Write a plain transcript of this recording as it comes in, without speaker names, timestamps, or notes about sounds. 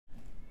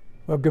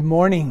Well, good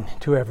morning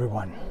to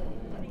everyone.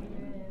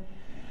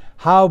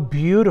 How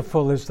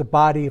beautiful is the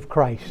body of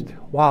Christ.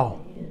 Wow.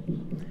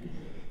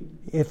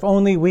 If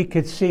only we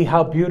could see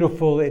how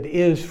beautiful it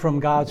is from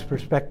God's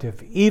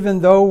perspective. Even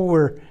though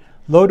we're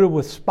loaded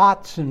with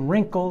spots and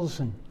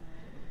wrinkles and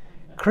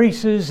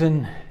creases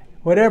and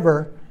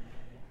whatever,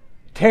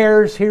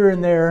 tears here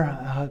and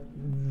there,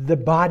 the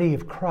body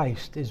of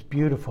Christ is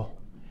beautiful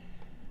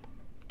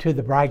to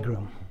the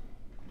bridegroom.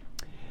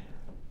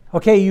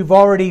 Okay, you've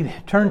already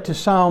turned to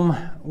Psalm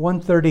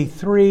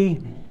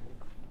 133.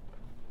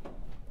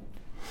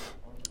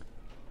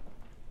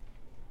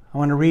 I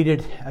want to read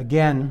it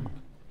again.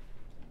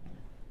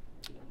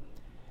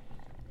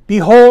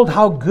 Behold,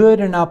 how good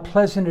and how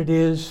pleasant it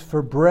is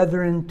for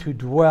brethren to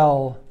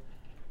dwell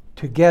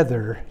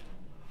together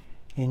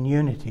in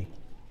unity.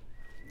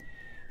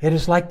 It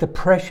is like the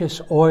precious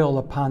oil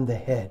upon the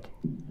head,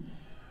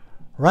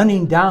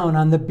 running down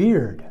on the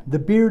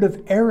beard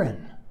of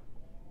Aaron,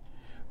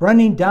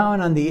 running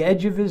down on the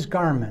edge of his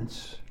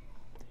garments.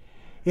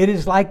 It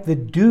is like the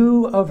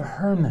dew of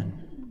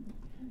Hermon,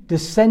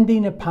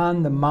 descending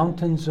upon the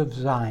mountains of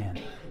Zion.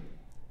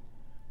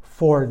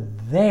 For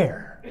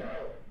there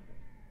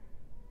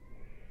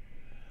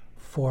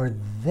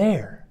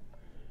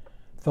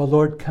the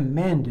Lord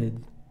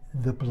commanded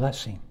the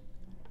blessing,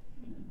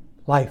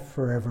 life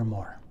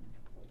forevermore.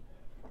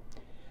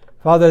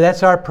 Father,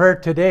 that's our prayer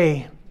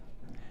today,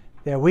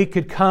 that we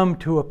could come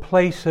to a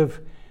place of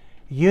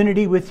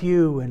unity with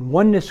you and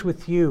oneness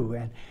with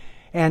you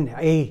and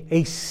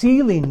a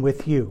sealing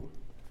with you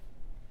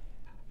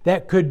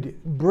that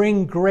could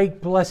bring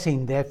great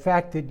blessing, the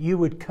fact that you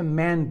would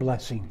command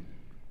blessing.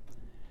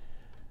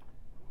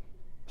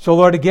 So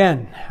Lord,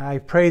 again, I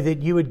pray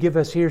that you would give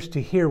us ears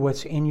to hear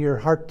what's in your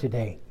heart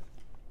today.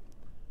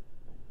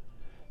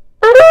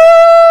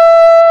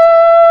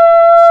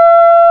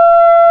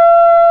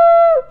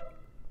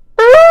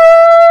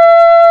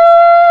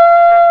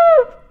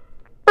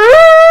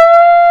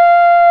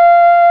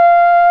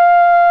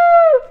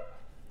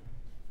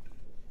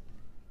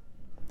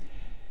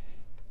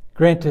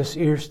 Grant us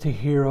ears to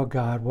hear, O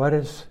God. What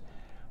is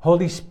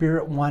Holy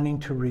Spirit wanting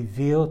to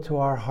reveal to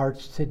our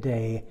hearts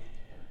today,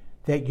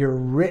 that your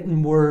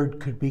written word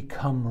could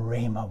become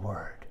Rhema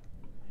word.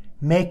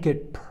 Make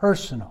it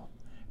personal,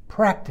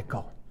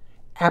 practical,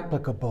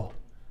 applicable,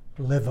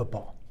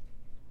 livable.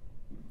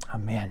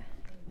 Amen.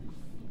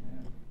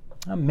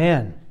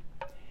 Amen.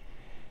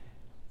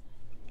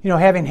 You know,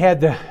 having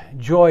had the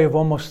joy of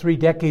almost 3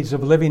 decades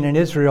of living in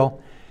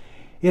Israel,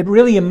 it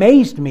really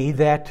amazed me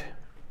that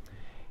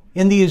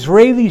in the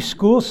Israeli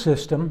school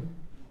system,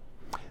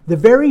 the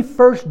very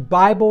first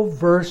Bible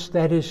verse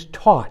that is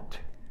taught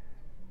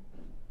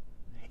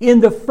in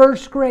the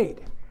first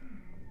grade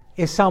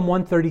is Psalm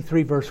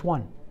 133, verse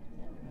 1.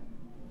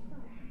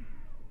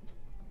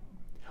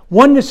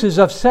 Oneness is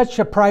of such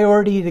a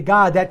priority to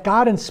God that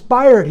God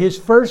inspired His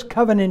first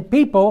covenant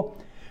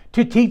people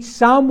to teach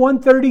Psalm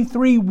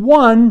 133,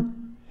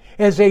 1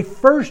 as a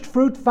first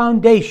fruit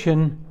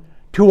foundation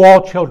to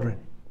all children.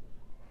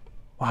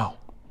 Wow.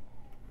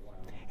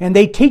 And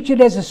they teach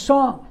it as a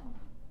song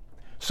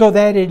so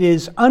that it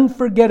is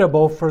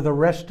unforgettable for the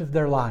rest of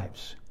their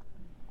lives.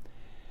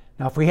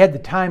 Now, if we had the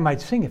time, I'd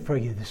sing it for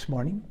you this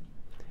morning,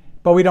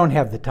 but we don't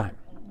have the time.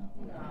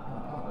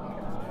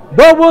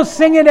 But we'll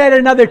sing it at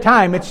another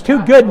time. It's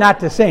too good not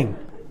to sing.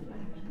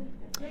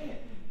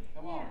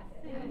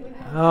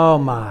 Oh,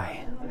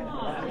 my.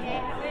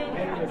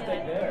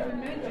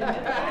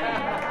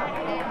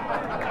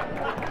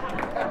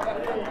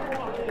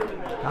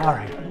 All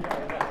right.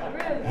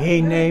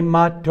 Hine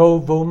ma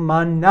tovu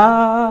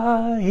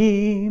mana'im,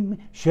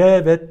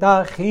 shevet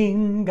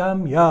achim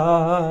gam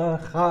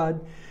yachad.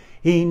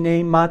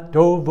 Hine ma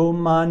tovu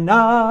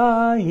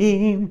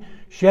mana'im,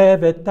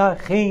 shevet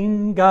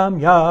achim gam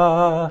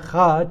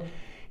yachad.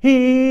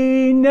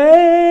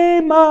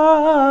 Hine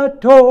ma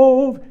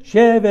tov,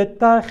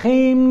 shevet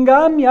achim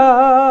gam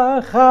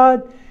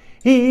yachad.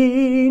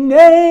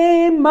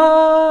 Hine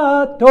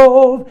ma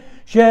tov,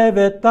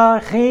 shevet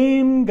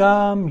achim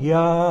gam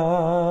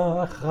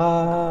yachad.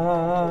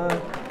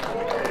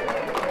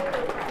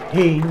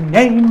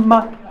 Hine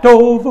ma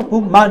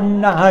tovu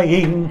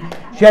mana'im,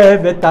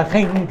 shevet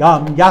achim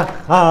gam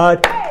yachad.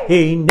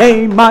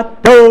 Hine ma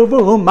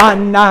tovu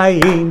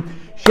mana'im,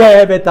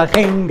 shevet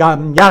achim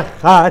gam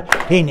yachad.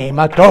 Hine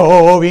ma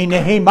tov,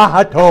 hine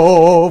ma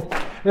tov,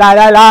 la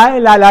la la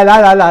la la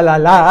la la la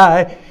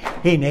la.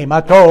 Hine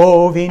ma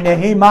tov,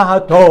 hine ma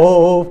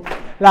tov,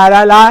 la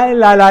la la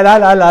la la la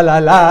la la la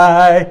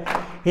la.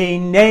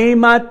 Hine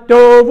ma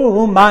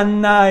tovu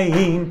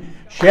mana'im,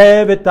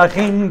 shevet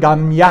achim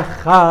gam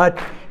yachad.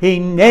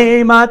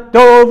 Hine ma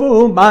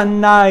tovu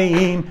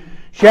mana'im,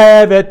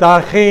 shevet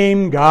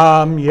achim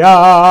gam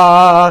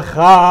yachad.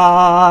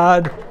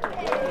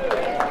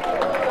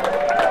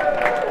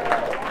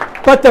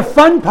 But the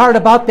fun part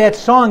about that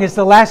song is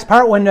the last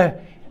part, when the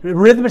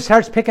rhythm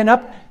starts picking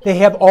up, they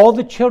have all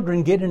the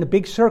children get in a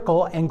big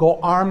circle and go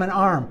arm in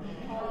arm.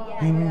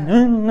 Then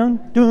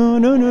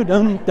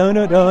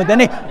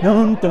they,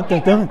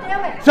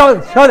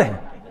 so then,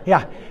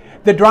 yeah.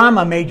 The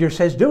drama major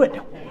says do it.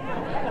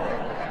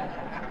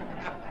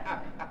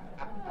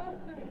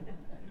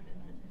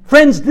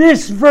 Friends,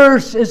 this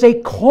verse is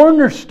a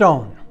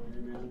cornerstone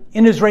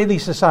in Israeli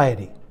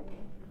society.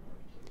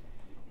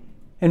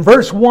 And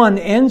verse 1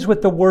 ends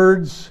with the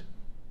words,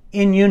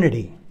 in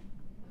unity.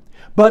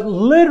 But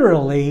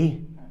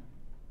literally,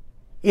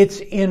 it's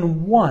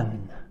in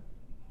one,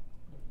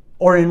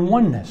 or in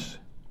oneness.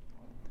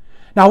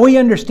 Now, we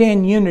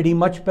understand unity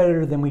much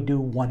better than we do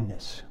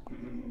oneness.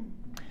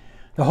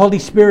 The Holy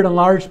Spirit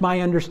enlarged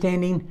my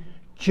understanding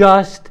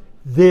just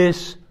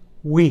this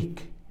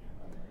week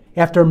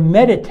after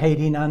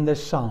meditating on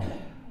this psalm.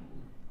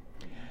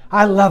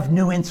 I love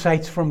new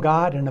insights from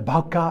God and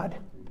about God.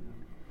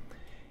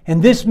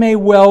 And this may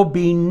well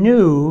be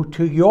new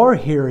to your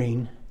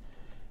hearing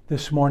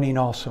this morning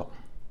also.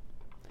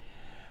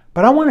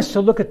 But I want us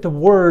to look at the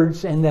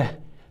words and the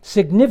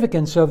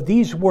significance of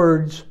these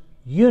words,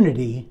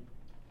 unity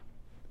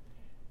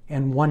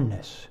and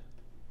oneness.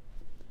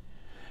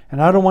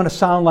 And I don't want to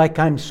sound like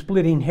I'm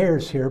splitting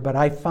hairs here, but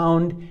I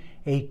found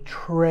a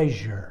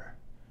treasure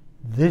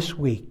this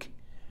week,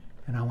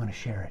 and I want to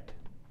share it.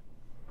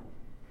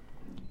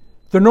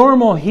 The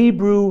normal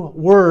Hebrew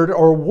word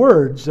or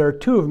words, there are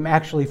two of them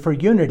actually for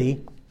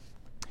unity,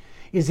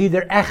 is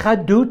either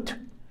echadut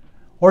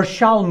or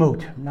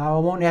shalmut. Now I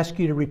won't ask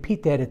you to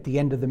repeat that at the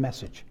end of the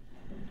message.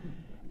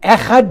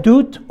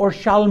 Echadut or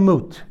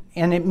shalmut.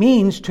 And it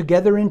means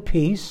together in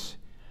peace,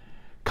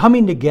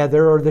 coming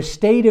together, or the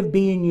state of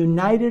being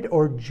united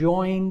or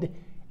joined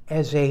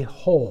as a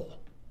whole.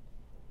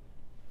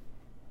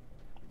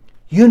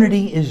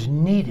 Unity is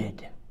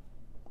needed,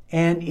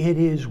 and it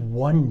is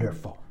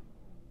wonderful.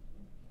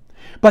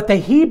 But the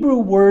Hebrew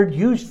word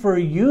used for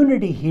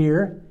unity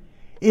here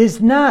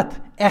is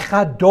not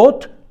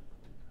echadot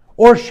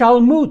or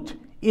shalmut.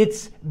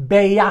 It's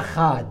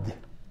beyachad,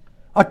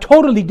 a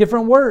totally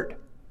different word.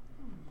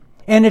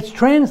 And it's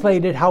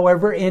translated,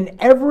 however, in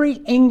every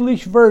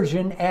English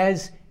version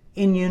as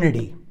in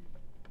unity.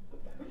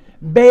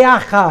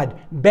 Beyachad,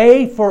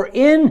 be for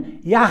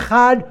in,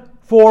 yachad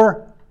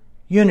for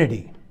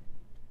unity.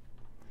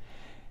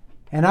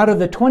 And out of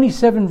the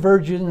 27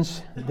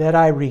 versions that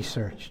I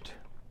researched,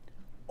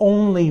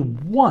 only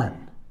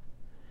one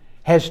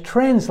has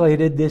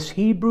translated this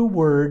Hebrew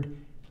word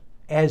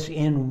as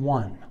in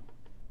one.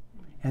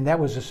 And that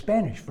was a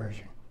Spanish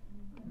version.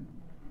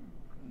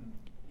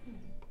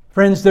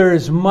 Friends, there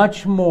is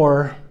much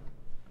more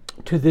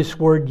to this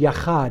word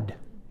yachad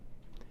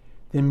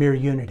than mere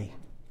unity.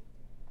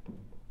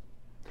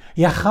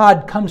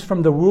 Yachad comes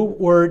from the root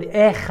word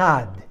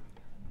echad,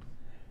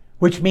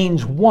 which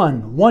means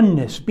one,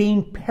 oneness,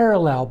 being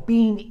parallel,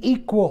 being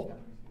equal.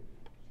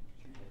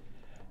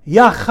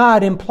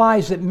 Yachad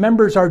implies that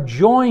members are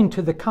joined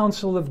to the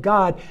counsel of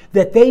God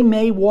that they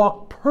may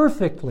walk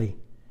perfectly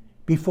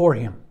before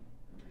Him.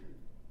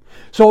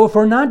 So if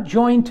we're not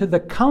joined to the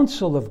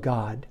counsel of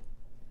God,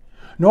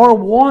 nor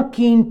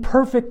walking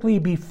perfectly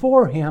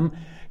before Him,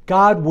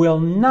 God will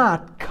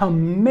not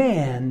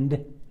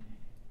command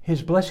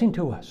His blessing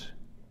to us.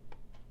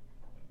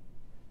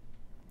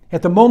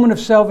 At the moment of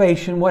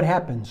salvation, what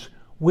happens?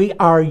 We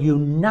are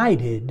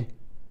united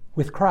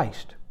with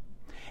Christ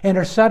and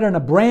are set on a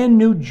brand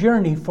new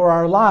journey for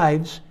our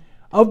lives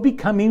of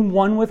becoming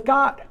one with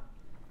God.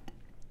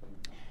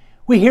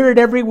 We hear it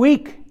every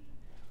week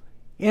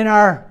in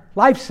our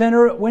Life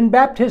Center when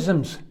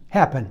baptisms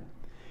happen.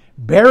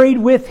 Buried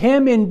with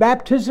Him in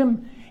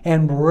baptism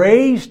and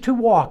raised to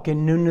walk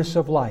in newness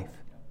of life.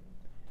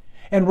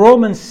 And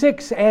Romans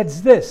 6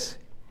 adds this,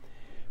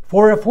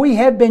 for if we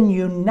have been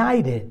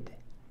united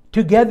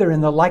together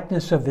in the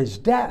likeness of His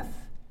death,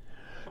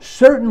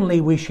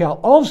 certainly we shall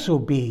also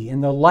be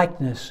in the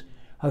likeness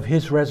of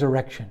His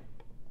resurrection.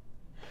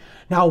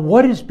 Now,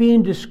 what is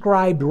being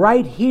described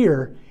right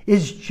here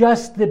is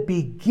just the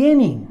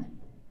beginning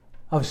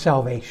of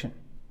salvation.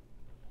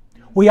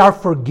 We are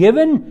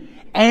forgiven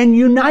and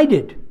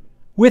united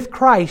with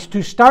Christ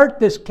to start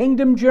this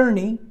kingdom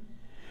journey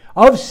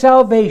of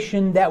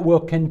salvation that will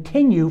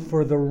continue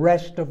for the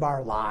rest of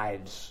our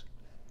lives.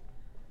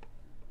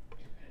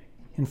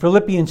 In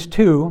Philippians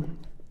 2,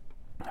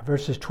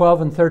 verses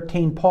 12 and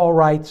 13, Paul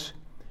writes,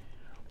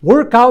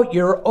 work out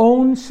your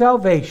own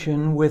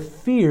salvation with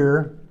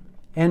fear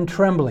and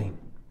trembling.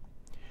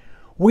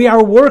 We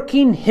are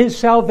working His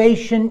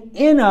salvation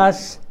in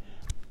us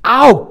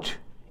out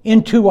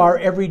into our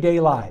everyday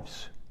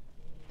lives.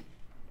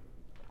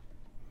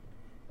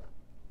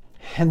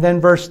 And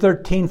then verse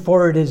 13,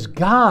 for it is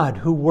God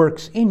who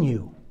works in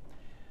you,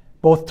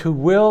 both to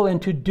will and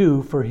to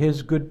do for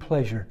His good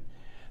pleasure.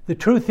 The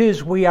truth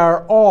is, we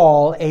are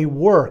all a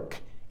work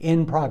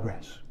in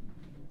progress.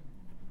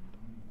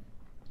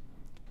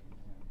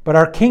 But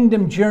our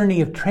kingdom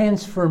journey of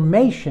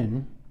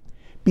transformation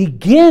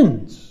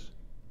begins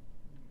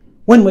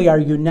when we are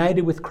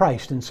united with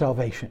Christ in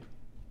salvation.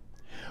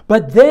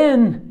 But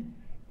then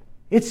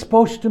it's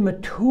supposed to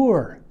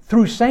mature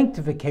through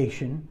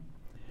sanctification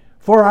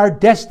for our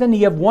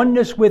destiny of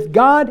oneness with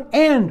God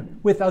and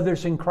with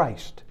others in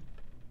Christ.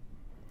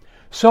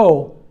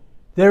 So,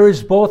 there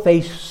is both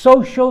a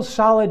social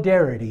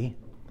solidarity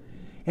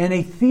and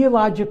a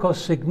theological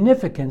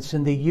significance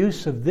in the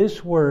use of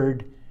this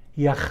word,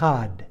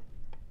 yachad.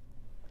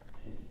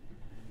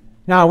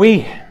 Now,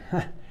 we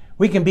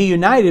can be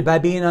united by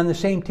being on the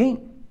same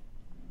team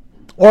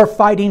or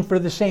fighting for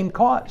the same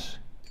cause.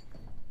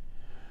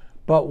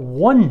 But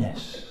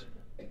oneness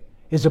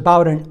is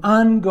about an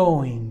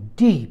ongoing,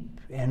 deep,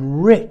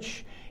 and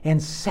rich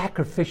and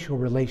sacrificial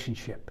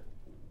relationship.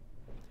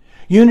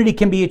 Unity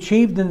can be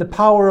achieved in the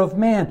power of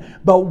man,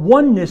 but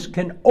oneness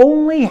can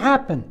only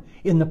happen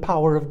in the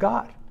power of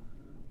God.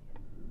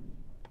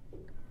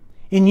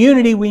 In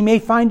unity, we may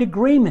find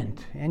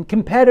agreement and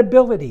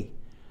compatibility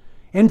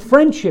and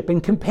friendship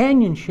and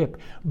companionship,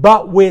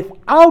 but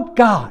without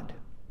God,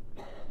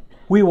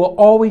 we will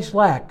always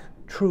lack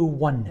true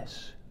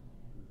oneness.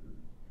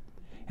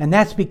 And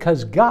that's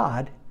because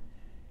God,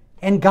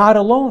 and God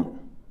alone,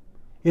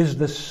 is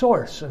the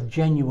source of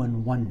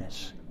genuine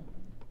oneness.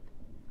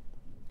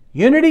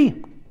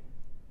 Unity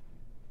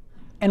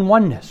and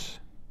oneness.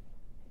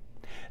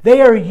 They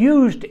are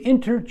used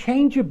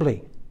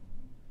interchangeably,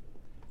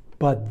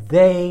 but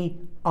they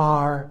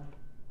are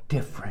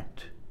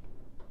different.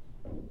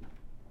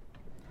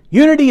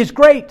 Unity is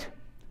great,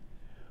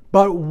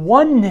 but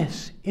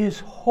oneness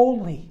is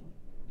holy.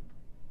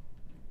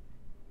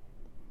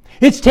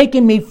 It's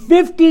taken me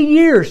 50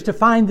 years to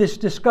find this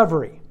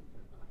discovery.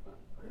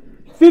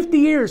 50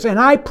 years, and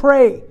I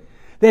pray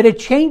that it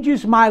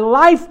changes my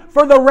life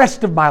for the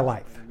rest of my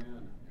life.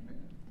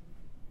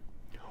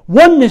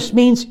 Oneness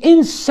means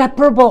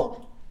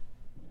inseparable.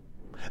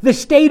 The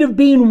state of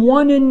being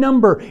one in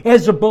number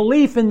as a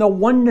belief in the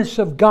oneness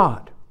of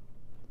God.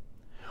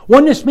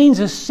 Oneness means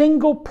a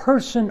single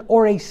person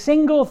or a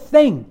single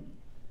thing,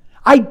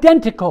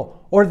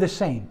 identical or the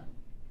same.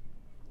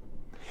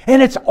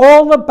 And it's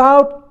all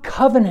about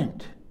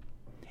covenant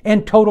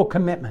and total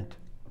commitment.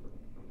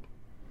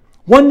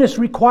 Oneness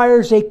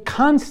requires a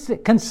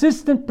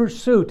consistent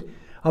pursuit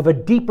of a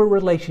deeper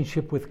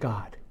relationship with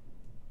God.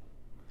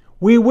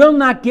 We will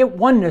not get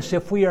oneness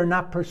if we are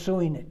not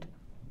pursuing it.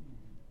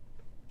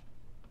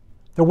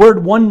 The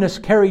word oneness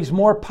carries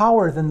more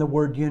power than the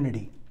word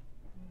unity.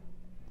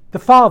 The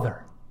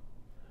Father,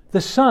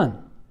 the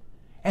Son,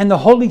 and the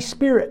Holy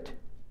Spirit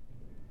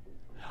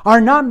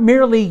are not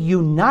merely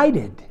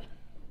united,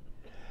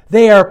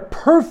 they are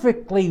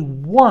perfectly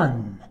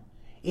one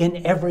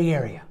in every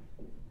area.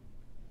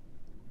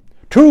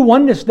 True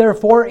oneness,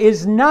 therefore,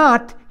 is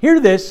not, hear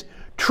this,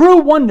 true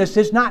oneness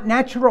is not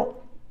natural.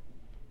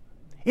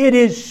 It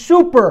is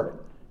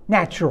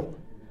supernatural.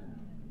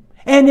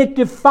 And it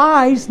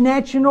defies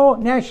natural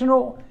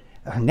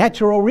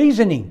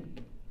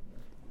reasoning.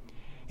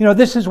 You know,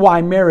 this is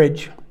why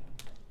marriage,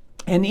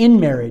 and in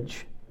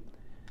marriage,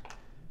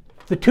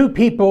 the two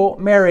people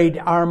married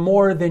are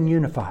more than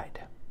unified.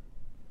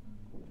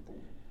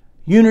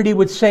 Unity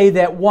would say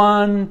that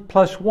 1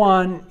 +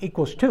 1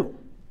 = 2.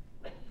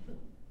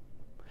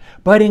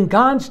 But in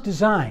God's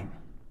design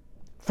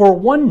for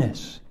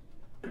oneness,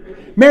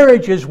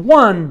 marriage is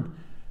 1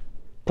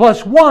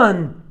 +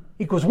 1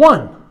 =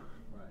 1.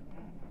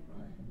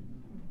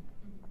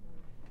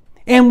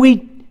 And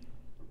we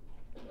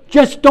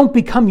just don't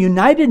become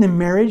united in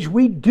marriage,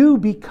 we do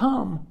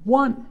become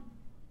one.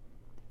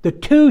 The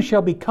two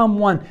shall become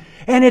one.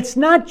 And it's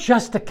not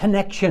just a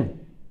connection.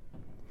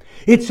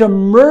 It's a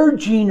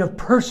merging of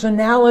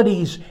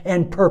personalities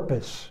and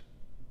purpose.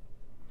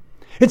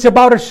 It's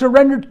about a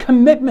surrendered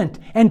commitment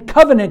and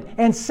covenant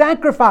and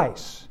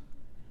sacrifice,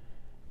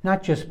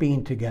 not just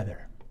being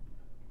together.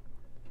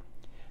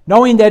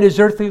 Knowing that his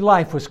earthly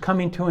life was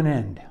coming to an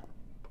end,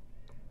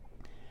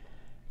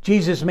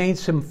 Jesus made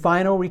some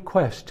final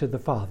requests to the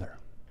Father.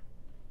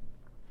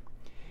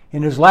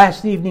 In his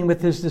last evening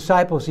with his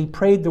disciples, he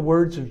prayed the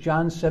words of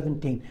John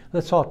 17.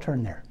 Let's all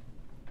turn there.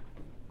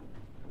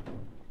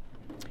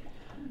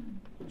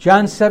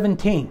 John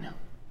 17.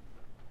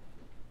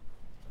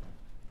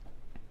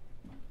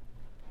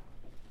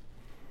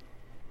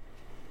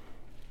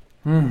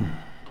 And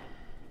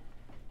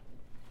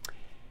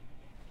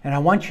I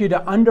want you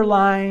to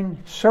underline,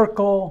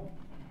 circle,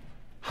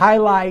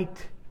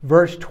 highlight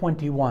verse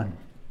 21.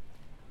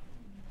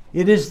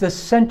 It is the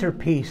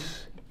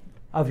centerpiece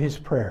of his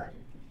prayer.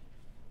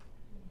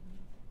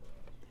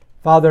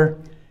 Father,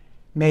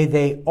 may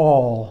they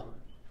all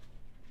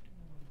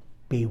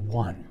be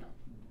one.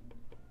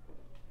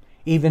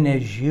 Even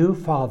as you,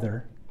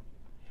 Father,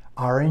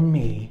 are in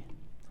me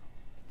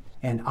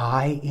and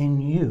I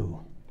in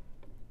you,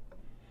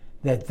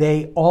 that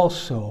they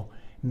also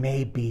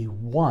may be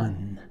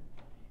one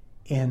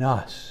in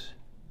us,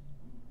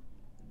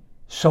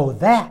 so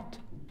that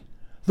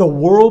the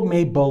world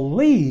may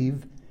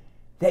believe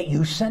that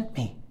you sent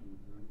me.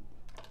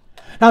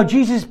 Now,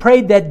 Jesus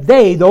prayed that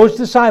they, those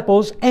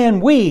disciples,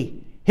 and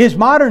we, his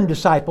modern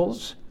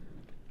disciples,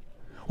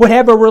 would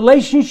have a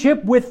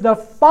relationship with the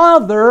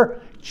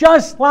Father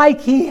just like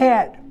he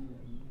had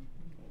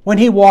when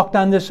he walked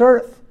on this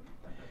earth.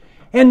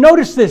 And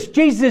notice this,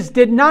 Jesus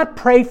did not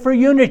pray for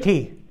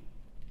unity.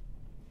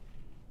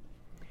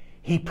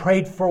 He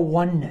prayed for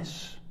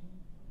oneness.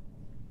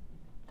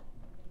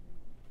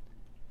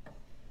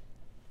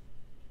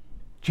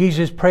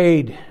 Jesus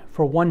prayed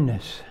for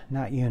oneness,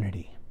 not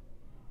unity.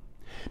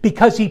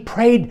 Because He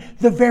prayed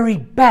the very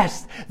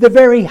best, the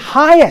very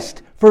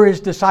highest for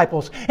His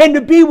disciples. And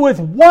to be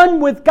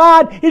one with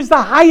God is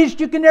the highest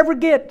you can ever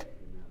get.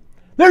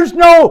 There's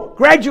no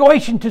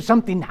graduation to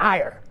something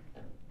higher.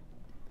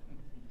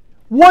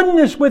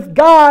 Oneness with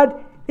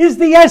God is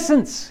the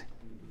essence.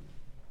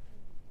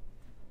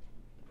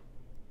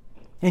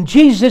 And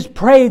Jesus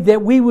prayed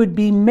that we would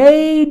be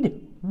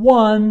made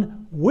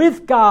one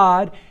with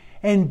God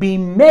and be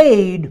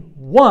made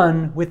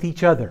one with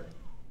each other.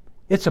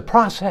 It's a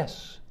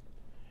process.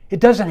 It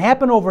doesn't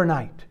happen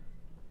overnight.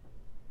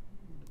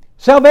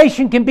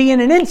 Salvation can be in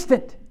an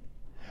instant,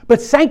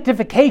 but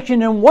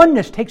sanctification and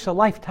oneness takes a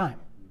lifetime.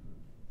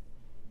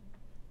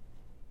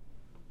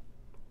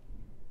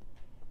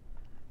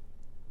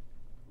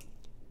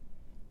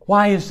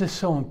 Why is this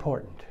so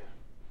important?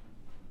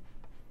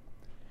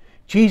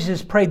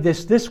 Jesus prayed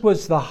this. This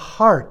was the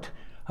heart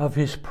of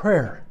His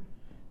prayer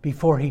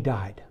before He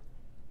died.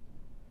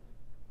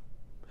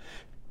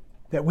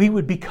 That we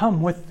would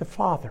become with the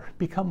Father,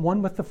 become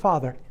one with the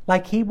Father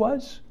like He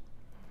was.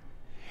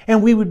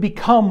 And we would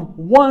become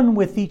one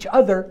with each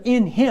other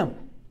in Him.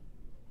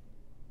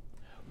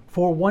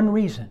 For one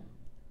reason,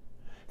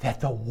 that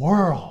the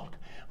world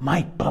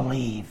might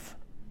believe.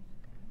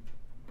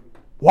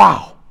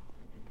 Wow!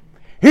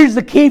 Here's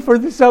the key for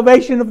the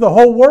salvation of the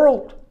whole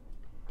world.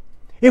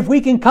 If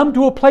we can come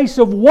to a place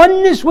of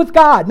oneness with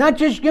God, not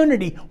just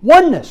unity,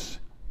 oneness,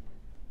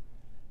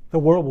 the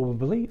world will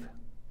believe.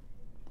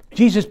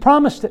 Jesus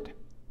promised it.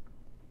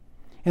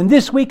 And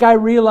this week I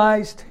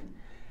realized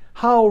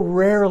how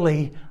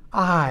rarely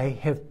I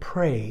have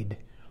prayed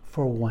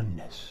for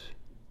oneness.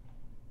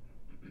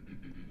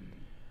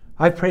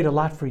 I've prayed a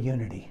lot for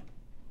unity.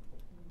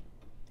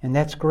 And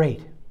that's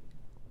great.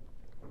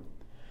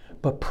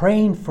 But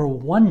praying for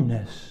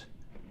oneness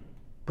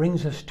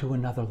brings us to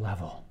another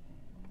level.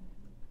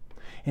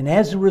 And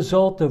as a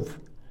result of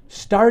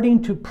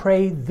starting to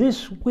pray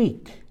this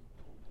week,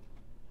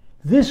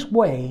 this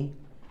way,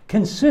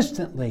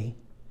 consistently,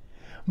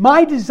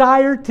 my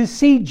desire to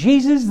see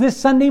Jesus this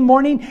Sunday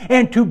morning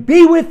and to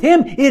be with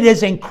Him, it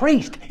has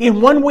increased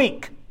in 1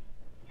 week.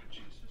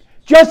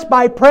 Just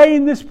by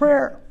praying this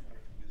prayer.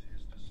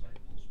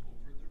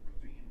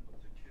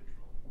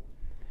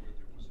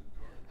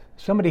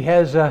 Somebody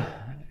has a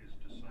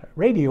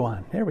radio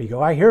on. There we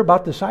go. I hear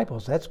about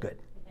disciples. That's good.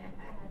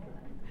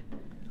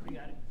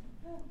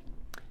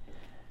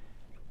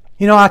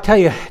 You know, I'll tell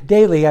you,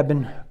 daily I've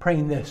been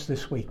praying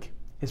this week.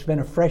 It's been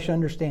a fresh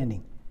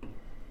understanding.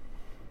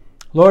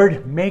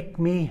 Lord, make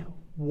me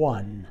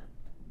one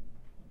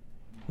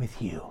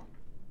with You.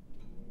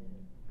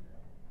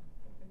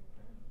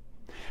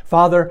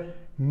 Father,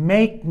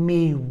 make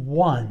me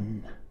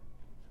one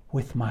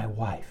with my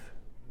wife.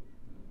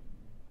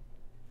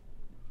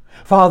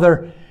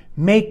 Father,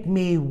 make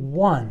me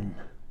one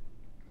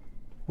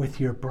with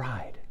Your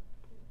bride.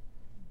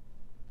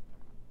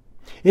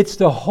 It's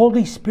the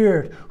Holy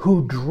Spirit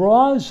who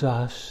draws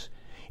us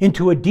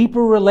into a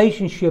deeper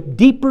relationship,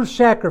 deeper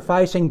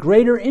sacrifice, and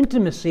greater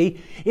intimacy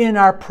in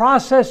our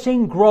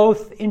processing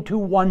growth into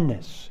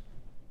oneness.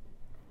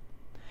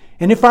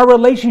 And if our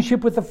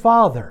relationship with the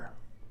Father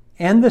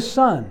and the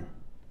Son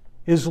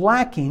is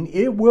lacking,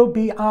 it will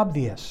be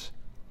obvious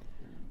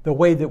the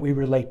way that we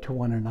relate to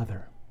one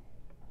another.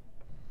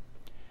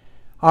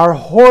 Our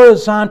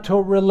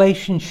horizontal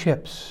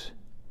relationships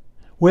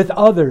with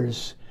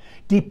others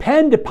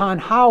depend upon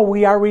how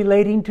we are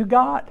relating to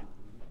God.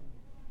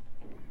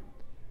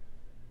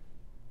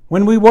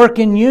 When we work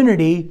in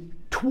unity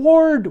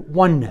toward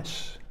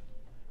oneness,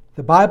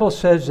 the Bible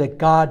says that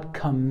God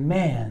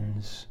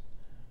commands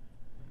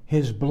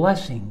His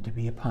blessing to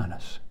be upon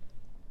us.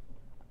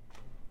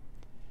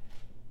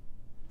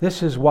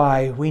 This is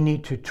why we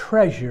need to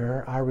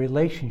treasure our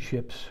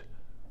relationships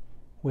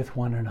with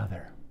one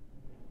another.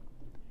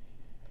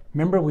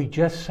 Remember, we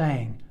just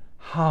sang,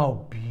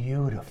 how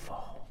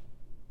beautiful,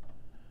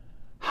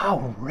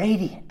 how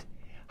radiant,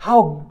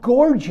 how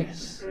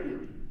gorgeous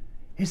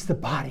is the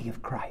body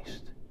of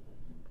Christ.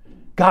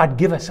 God,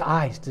 give us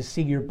eyes to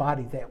see Your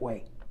body that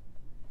way.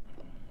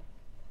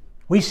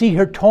 We see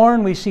her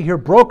torn, we see her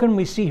broken,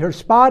 we see her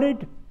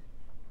spotted.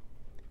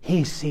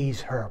 He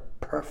sees her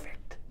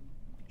perfect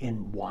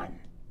in one.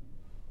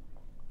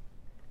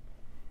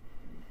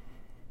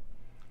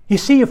 You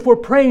see, if we're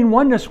praying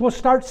oneness, we'll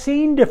start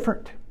seeing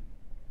different.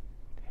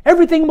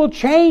 Everything will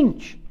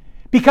change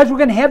because we're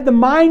going to have the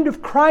mind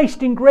of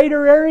Christ in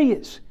greater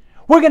areas.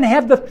 We're going to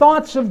have the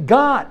thoughts of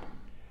God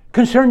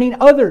concerning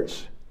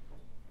others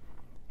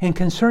and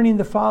concerning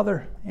the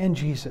Father and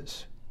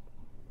Jesus.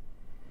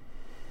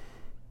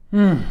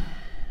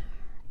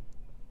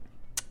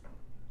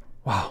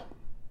 Wow.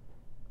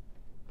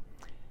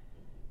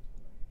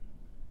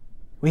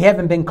 We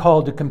haven't been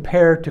called to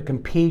compare, to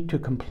compete, to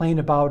complain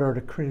about, or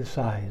to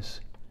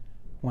criticize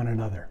one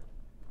another.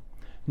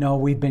 No,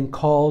 we've been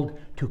called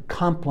to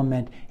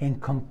complement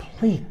and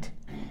complete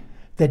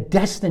the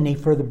destiny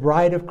for the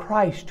bride of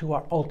Christ to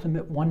our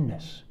ultimate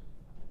oneness.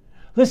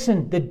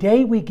 Listen, the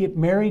day we get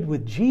married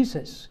with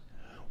Jesus,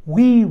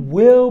 we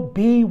will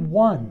be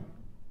one.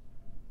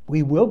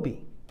 We will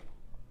be.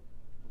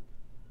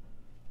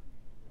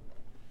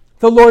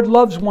 The Lord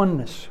loves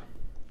oneness.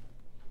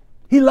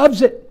 He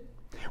loves it.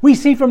 We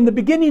see from the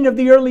beginning of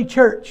the early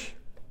church.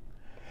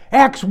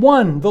 Acts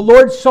 1, the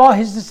Lord saw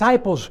His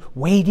disciples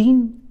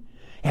waiting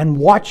and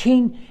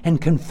watching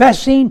and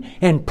confessing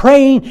and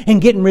praying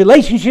and getting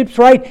relationships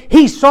right.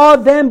 He saw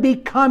them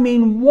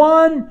becoming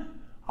one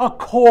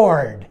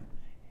accord.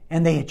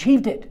 And they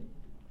achieved it.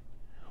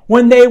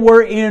 When they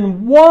were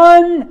in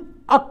one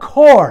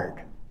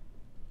accord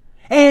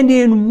and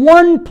in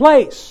one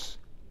place,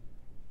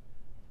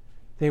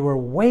 they were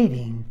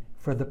waiting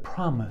for the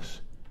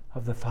promise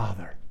of the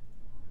Father.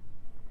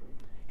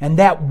 And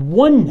that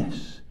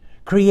oneness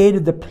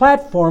created the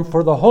platform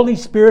for the Holy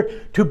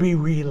Spirit to be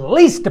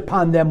released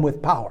upon them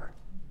with power.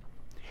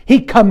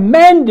 He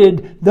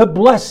commanded the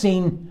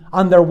blessing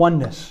on their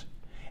oneness,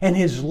 and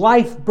His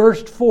life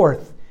burst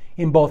forth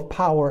in both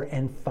power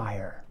and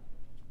fire.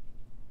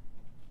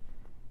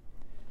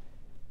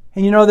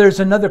 And you know, there's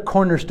another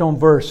cornerstone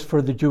verse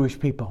for the Jewish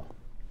people.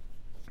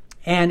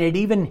 And it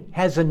even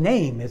has a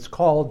name. It's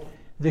called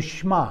the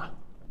Shema.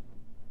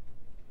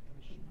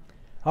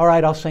 All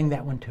right, I'll sing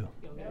that one too.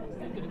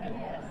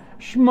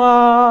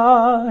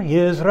 Shema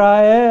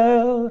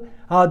Yisrael,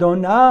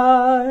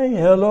 Adonai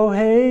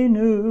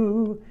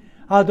Eloheinu,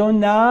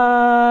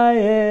 Adonai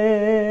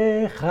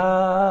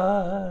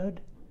Echad.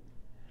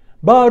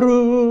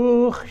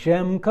 Baruch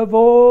Shem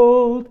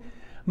Kavod,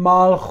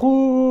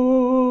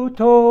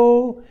 Malchuto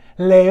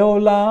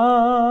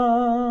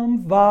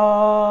Leolam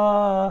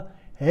Vahed.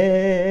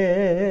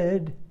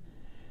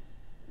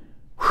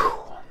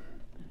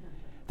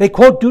 They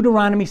quote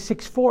Deuteronomy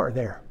 6:4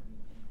 there.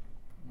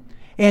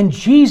 And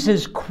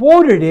Jesus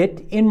quoted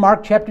it in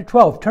Mark chapter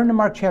 12. Turn to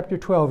Mark chapter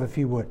 12 if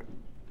you would.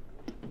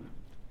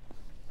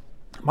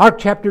 Mark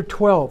chapter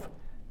 12.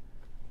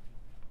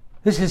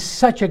 This is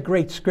such a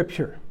great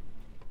scripture.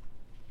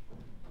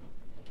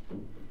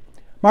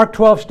 Mark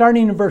 12,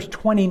 starting in verse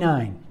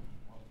 29.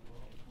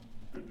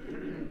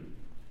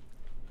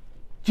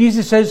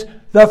 Jesus says,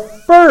 the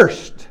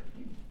first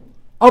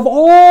of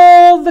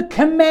all the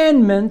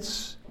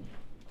commandments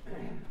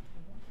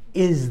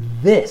is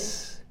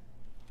this.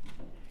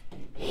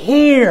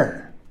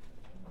 Hear.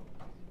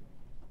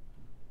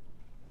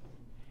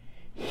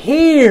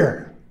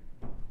 Hear,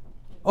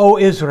 O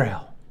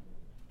Israel.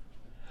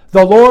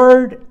 The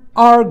Lord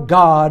our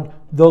God,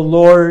 the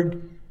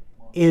Lord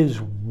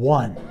is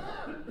one.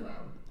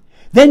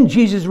 Then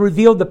Jesus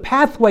revealed the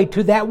pathway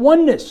to that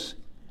oneness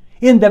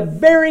in the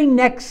very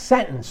next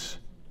sentence.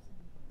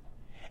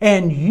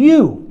 And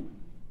you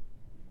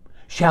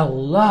shall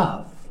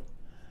love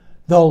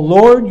the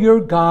Lord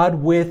your God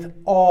with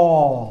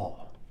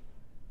all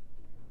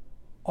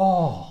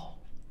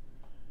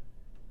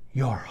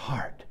your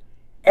heart,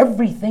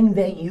 everything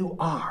that you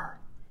are,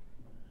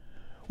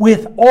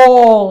 with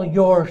all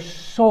your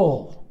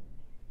soul,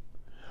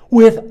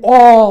 with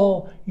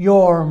all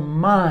your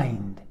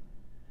mind,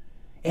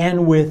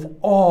 and with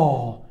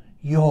all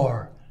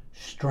your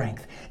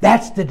strength.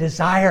 That's the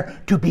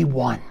desire, to be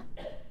one.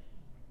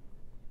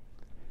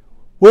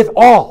 With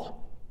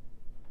all.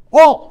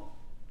 All.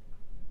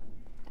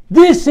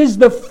 This is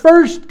the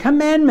first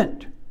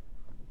commandment.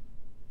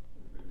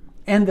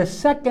 And the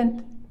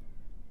second,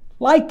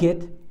 like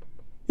it,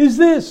 is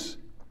this.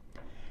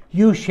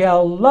 You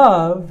shall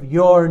love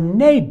your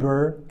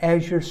neighbor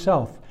as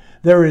yourself.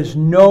 There is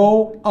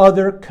no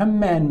other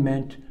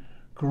commandment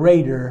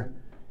greater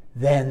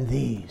than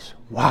these.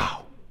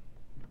 Wow.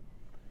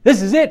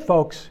 This is it,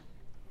 folks.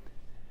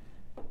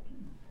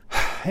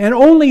 And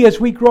only as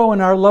we grow in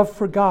our love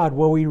for God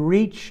will we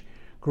reach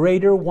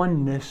greater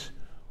oneness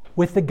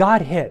with the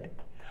Godhead.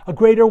 A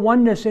greater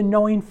oneness in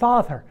knowing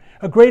Father.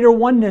 A greater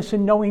oneness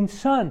in knowing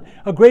Son.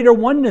 A greater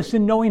oneness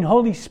in knowing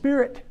Holy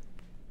Spirit.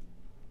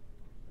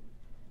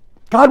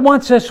 God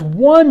wants us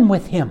one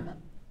with Him.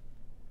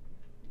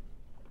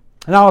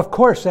 Now, of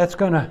course, that's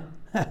going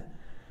to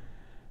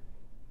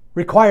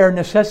require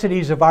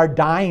necessities of our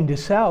dying to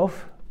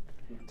self.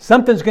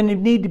 Something's going to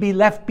need to be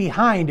left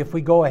behind if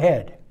we go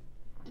ahead.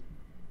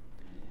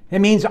 It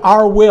means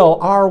our will,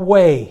 our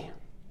way.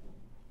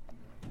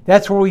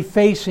 That's where we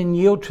face and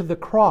yield to the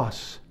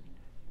cross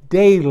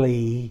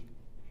daily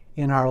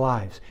in our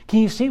lives. Can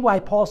you see why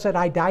Paul said,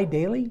 I die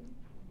daily?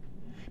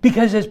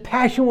 Because his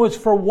passion was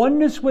for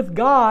oneness with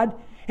God,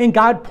 and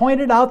God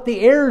pointed out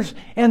the errors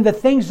and the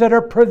things that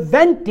are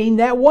preventing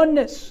that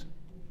oneness.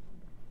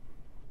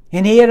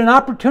 And he had an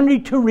opportunity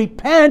to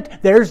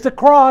repent. There's the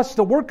cross,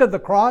 the work of the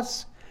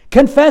cross.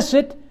 Confess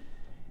it,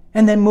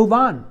 and then move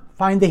on.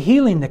 Find the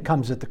healing that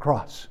comes at the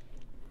cross.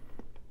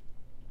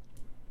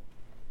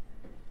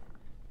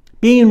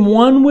 Being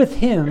one with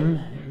Him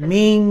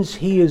means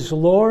He is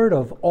Lord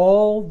of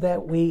all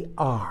that we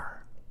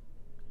are.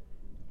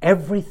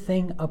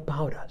 Everything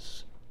about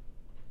us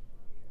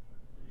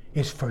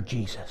is for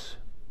Jesus.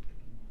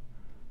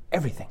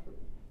 Everything.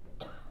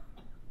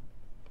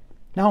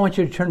 Now I want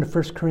you to turn to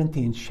 1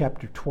 Corinthians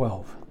chapter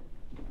 12.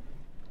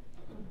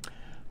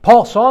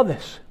 Paul saw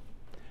this.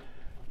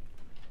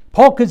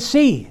 Paul could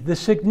see the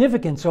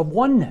significance of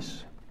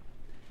oneness.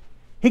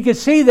 He could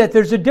see that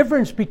there's a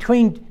difference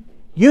between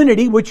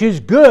unity, which is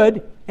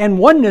good, and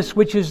oneness,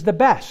 which is the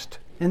best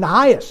and the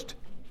highest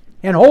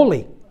and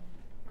holy.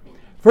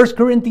 1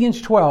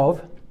 Corinthians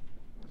 12,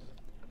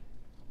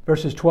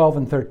 verses 12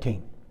 and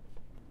 13.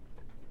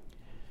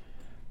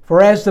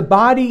 For as the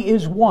body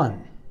is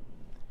one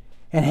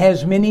and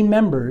has many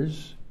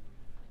members,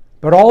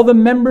 but all the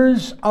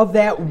members of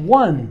that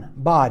one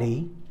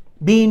body,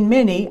 being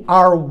many,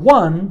 are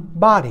one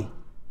body,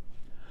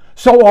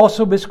 so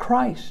also is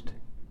Christ.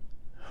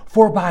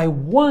 For by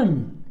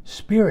one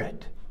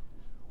Spirit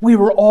we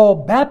were all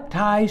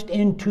baptized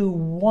into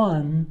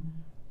one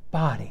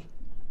body.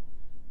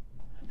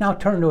 Now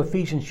turn to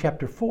Ephesians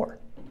chapter 4.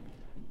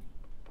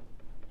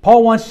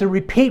 Paul wants to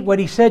repeat what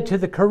he said to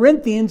the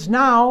Corinthians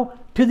now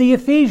to the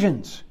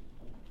Ephesians.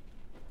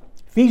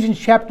 Ephesians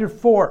chapter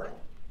 4,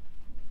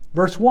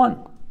 verse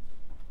 1.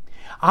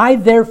 I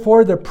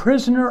therefore, the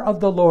prisoner of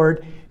the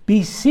Lord,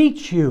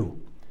 beseech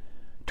you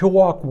to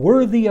walk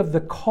worthy of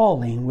the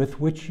calling with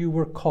which you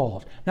were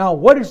called. Now,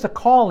 what is the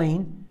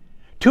calling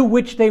to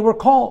which they were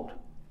called?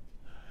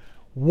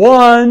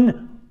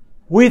 One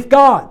with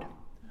God.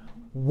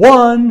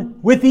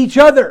 One with each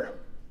other.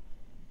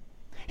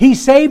 He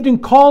saved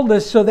and called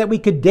us so that we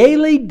could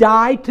daily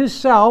die to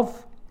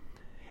self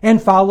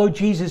and follow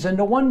Jesus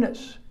into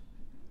oneness.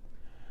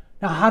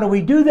 Now, how do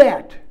we do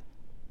that?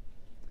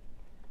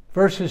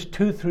 Verses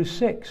 2 through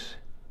 6,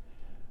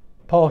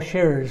 Paul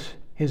shares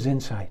his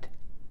insight.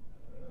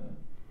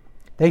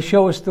 They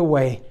show us the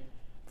way.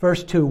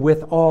 Verse 2,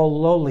 with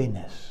all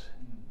lowliness.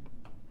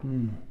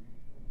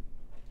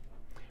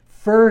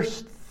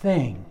 First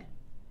thing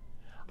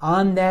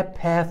on that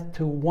path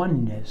to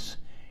oneness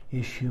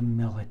is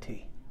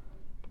humility.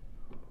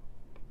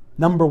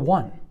 Number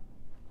one.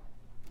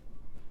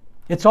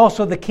 It's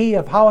also the key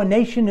of how a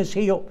nation is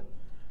healed.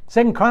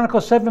 2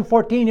 Chronicles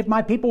 7:14, if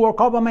my people who are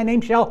called by my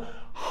name shall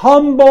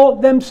humble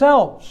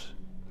themselves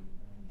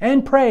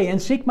and pray and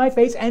seek my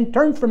face and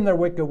turn from their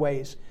wicked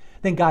ways,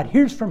 then God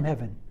hears from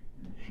heaven.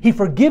 He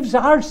forgives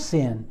our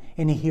sin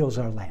and He heals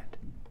our land.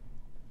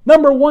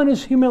 Number one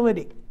is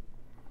humility.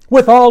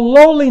 With all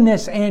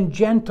lowliness and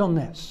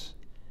gentleness.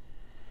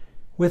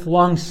 With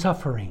long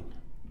suffering.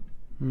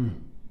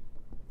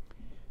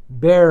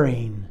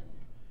 Bearing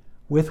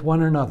with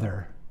one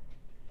another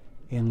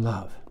in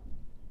love.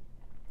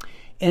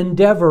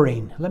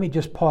 Endeavoring. Let me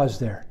just pause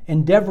there.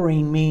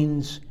 Endeavoring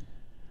means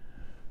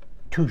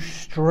to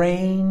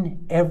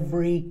strain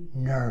every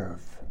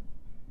nerve.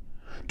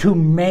 To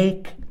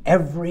make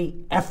every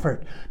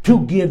effort.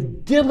 To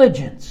give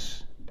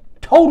diligence.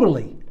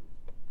 Totally.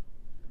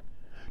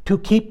 To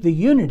keep the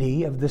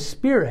unity of the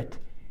Spirit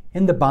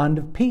in the bond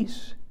of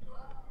peace.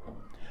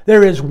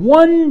 There is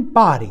one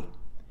body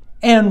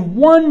and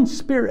one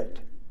Spirit,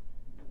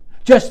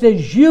 just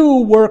as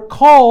you were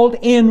called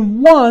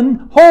in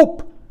one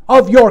hope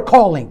of your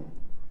calling.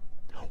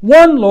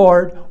 One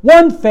Lord,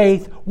 one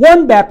faith,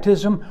 one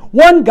baptism,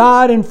 one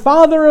God and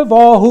Father of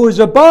all, who is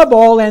above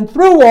all and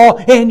through all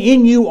and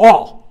in you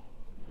all.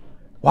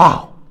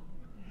 Wow.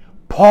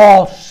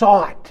 Paul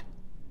saw it.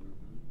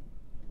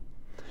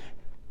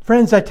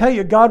 Friends, I tell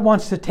you, God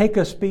wants to take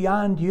us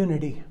beyond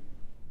unity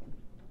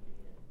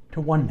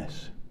to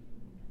oneness.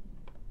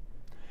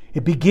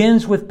 It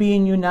begins with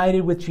being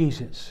united with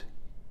Jesus,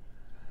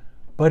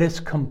 but it's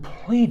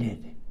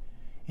completed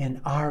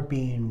in our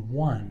being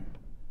one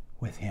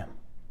with Him.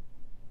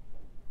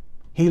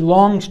 He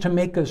longs to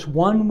make us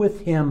one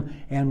with Him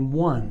and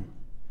one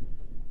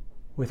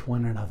with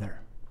one another.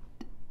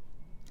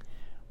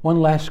 One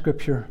last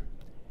scripture.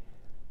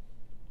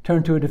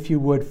 Turn to it if you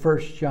would. 1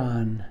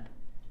 John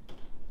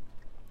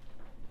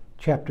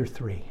chapter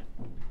 3.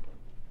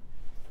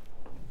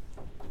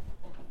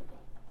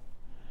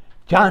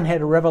 John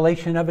had a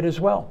revelation of it as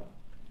well.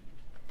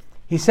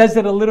 He says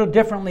it a little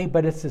differently,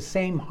 but it's the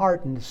same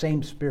heart and the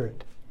same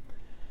spirit.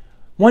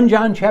 1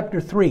 John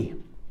chapter 3,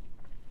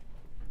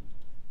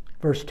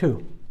 verse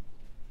 2.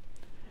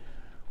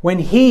 When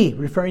He,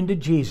 referring to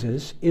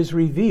Jesus, is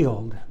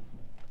revealed,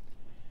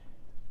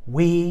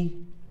 we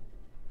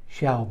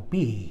shall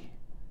be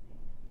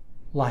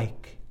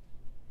like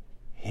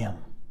Him.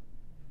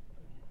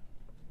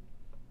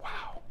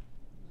 Wow.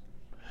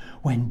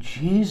 When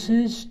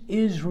Jesus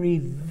is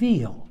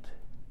revealed,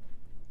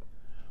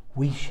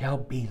 we shall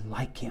be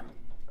like Him,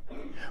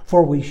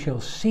 for we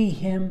shall see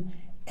Him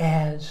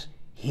as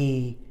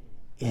He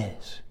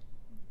is.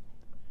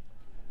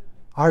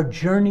 Our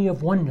journey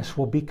of oneness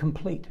will be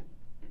complete.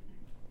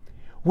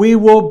 We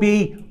will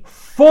be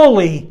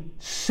fully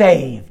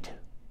saved.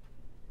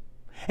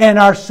 And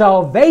our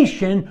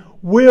salvation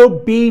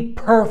will be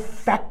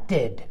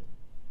perfected.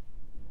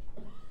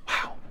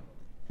 Wow.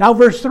 Now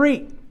verse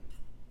 3.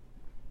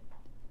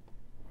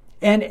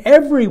 And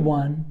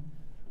everyone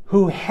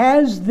who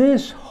has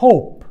this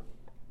hope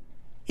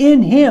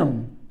in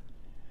Him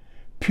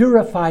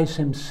purifies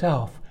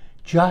himself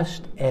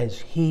just as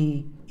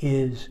He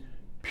is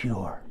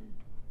pure.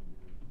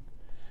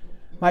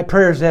 My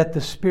prayer is that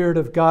the Spirit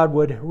of God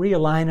would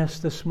realign us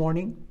this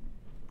morning,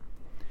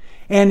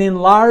 and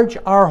enlarge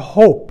our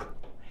hope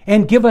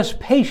and give us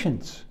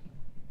patience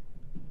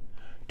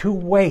to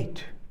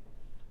wait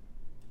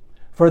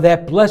for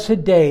that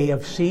blessed day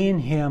of seeing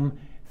Him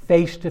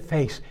face to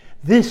face.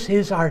 This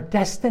is our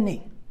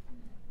destiny.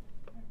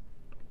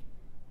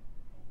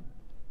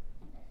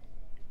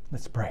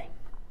 Let's pray.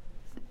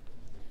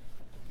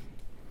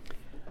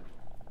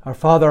 Our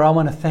Father, I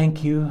want to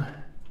thank You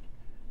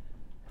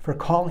for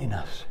calling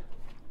us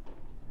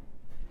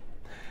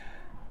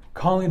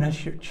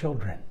Your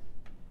children.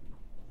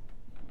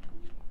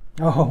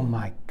 Oh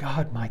my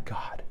God, my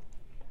God.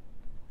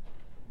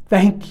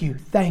 Thank You,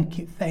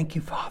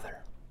 Father.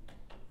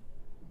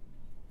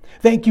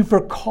 Thank You for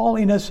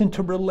calling us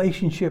into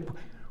relationship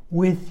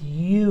with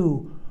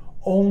You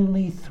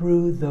only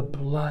through the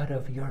blood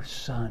of Your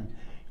Son,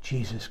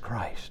 Jesus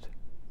Christ.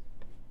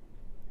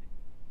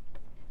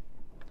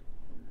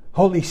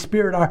 Holy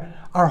Spirit,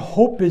 our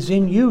hope is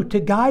in You to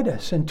guide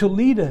us and to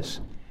lead us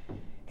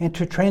and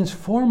to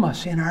transform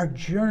us in our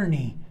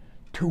journey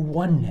to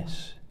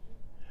oneness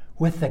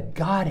with the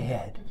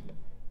Godhead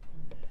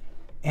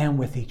and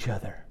with each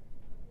other.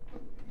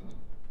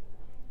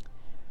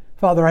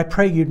 Father, I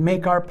pray You'd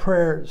make our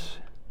prayers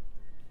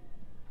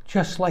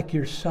just like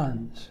Your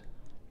Son's.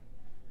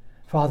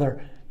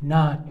 Father,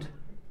 not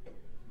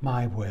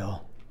my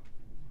will,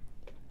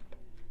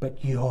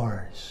 but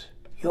Yours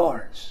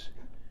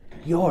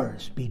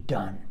be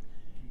done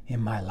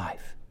in my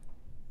life.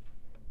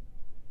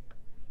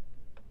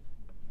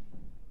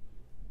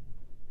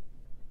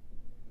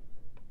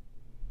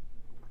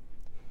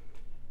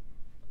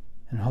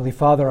 And Holy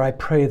Father, I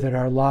pray that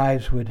our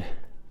lives would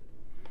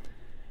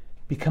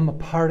become a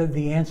part of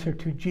the answer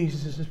to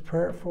Jesus'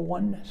 prayer for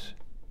oneness.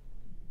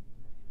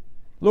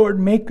 Lord,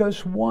 make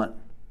us one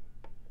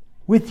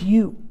with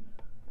You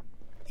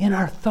in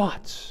our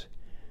thoughts,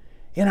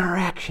 in our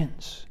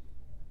actions,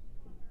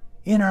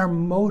 in our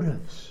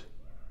motives,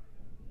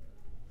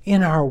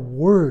 in our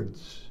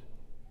words,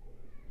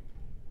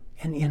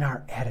 and in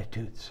our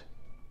attitudes.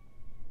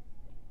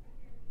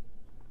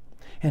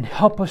 And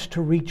help us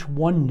to reach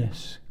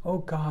oneness, oh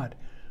God,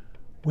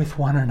 with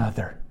one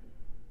another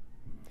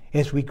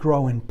as we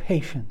grow in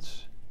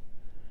patience,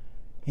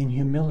 in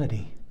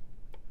humility,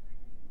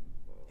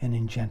 and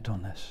in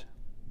gentleness.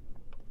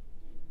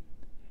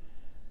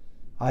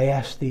 I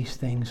ask these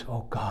things,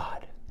 oh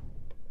God,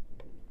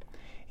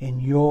 in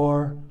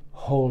Your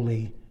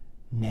holy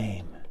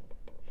name,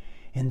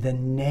 in the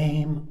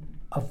name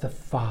of the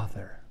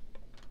Father,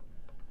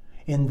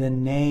 in the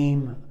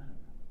name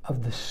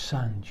of the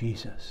Son,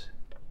 Jesus,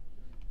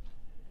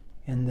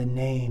 in the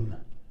name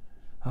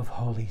of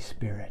Holy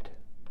Spirit.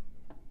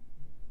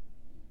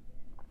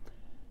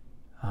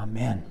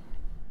 Amen.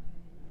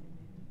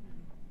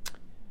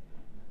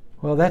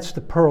 Well, that's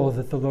the pearl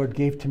that the Lord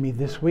gave to me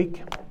this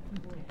week.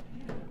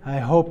 I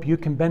hope you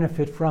can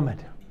benefit from it.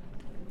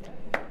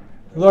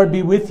 The Lord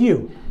be with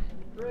you.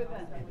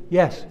 Reuben.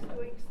 Yes. Next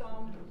week,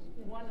 Psalm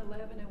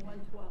 111 and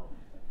 112.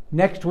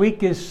 Next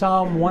week is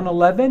Psalm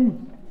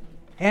 111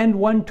 and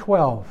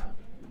 112.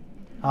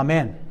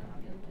 Amen.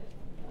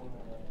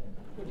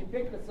 Would you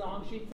pick the song sheet?